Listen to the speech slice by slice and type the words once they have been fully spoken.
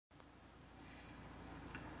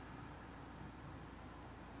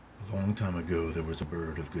Long time ago there was a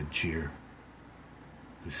bird of good cheer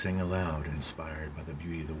who sang aloud, inspired by the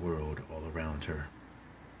beauty of the world all around her,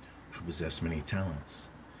 who possessed many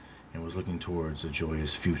talents and was looking towards a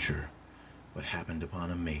joyous future, but happened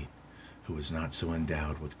upon a mate who was not so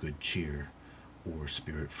endowed with good cheer or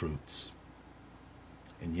spirit fruits.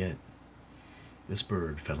 And yet this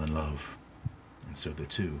bird fell in love, and so the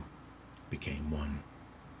two became one.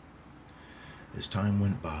 As time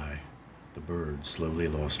went by, the bird slowly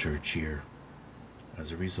lost her cheer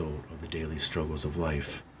as a result of the daily struggles of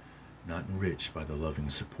life, not enriched by the loving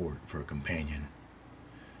support for a companion.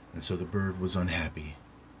 And so the bird was unhappy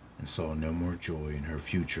and saw no more joy in her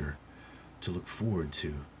future to look forward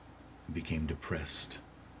to, and became depressed,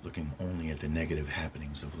 looking only at the negative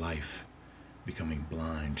happenings of life, becoming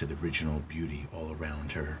blind to the original beauty all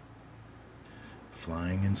around her.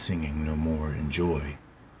 Flying and singing no more in joy,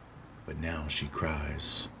 but now she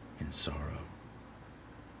cries in sorrow.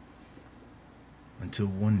 Until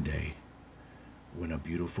one day, when a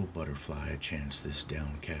beautiful butterfly chanced this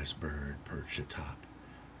downcast bird perched atop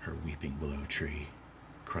her weeping willow tree,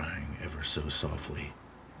 crying ever so softly.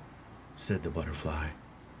 Said the butterfly,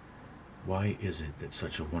 "Why is it that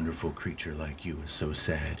such a wonderful creature like you is so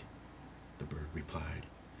sad?" The bird replied,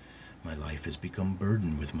 "My life has become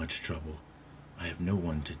burdened with much trouble. I have no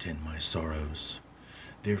one to tend my sorrows.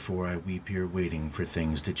 Therefore I weep here waiting for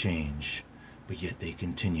things to change, but yet they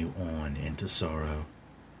continue on into sorrow."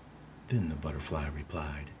 Then the butterfly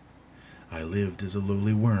replied, "I lived as a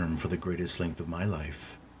lowly worm for the greatest length of my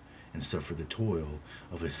life, and suffered the toil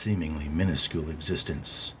of a seemingly minuscule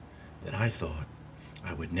existence that I thought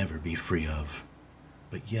I would never be free of.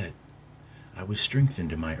 But yet I was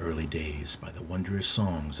strengthened in my early days by the wondrous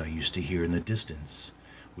songs I used to hear in the distance,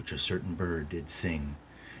 which a certain bird did sing,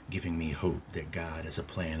 giving me hope that God has a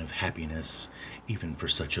plan of happiness even for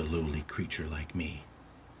such a lowly creature like me.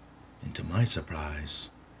 And to my surprise,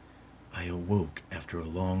 I awoke after a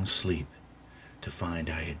long sleep to find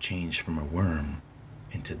I had changed from a worm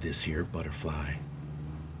into this here butterfly.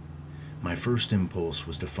 My first impulse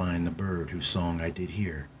was to find the bird whose song I did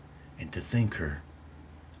hear and to thank her.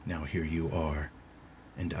 Now here you are,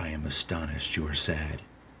 and I am astonished you are sad."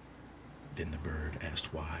 Then the bird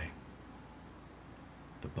asked why.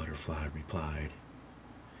 The butterfly replied,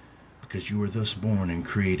 "Because you were thus born and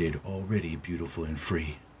created already beautiful and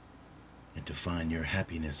free, and to find your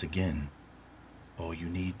happiness again, all you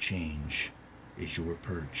need change is your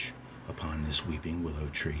perch upon this weeping willow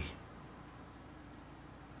tree."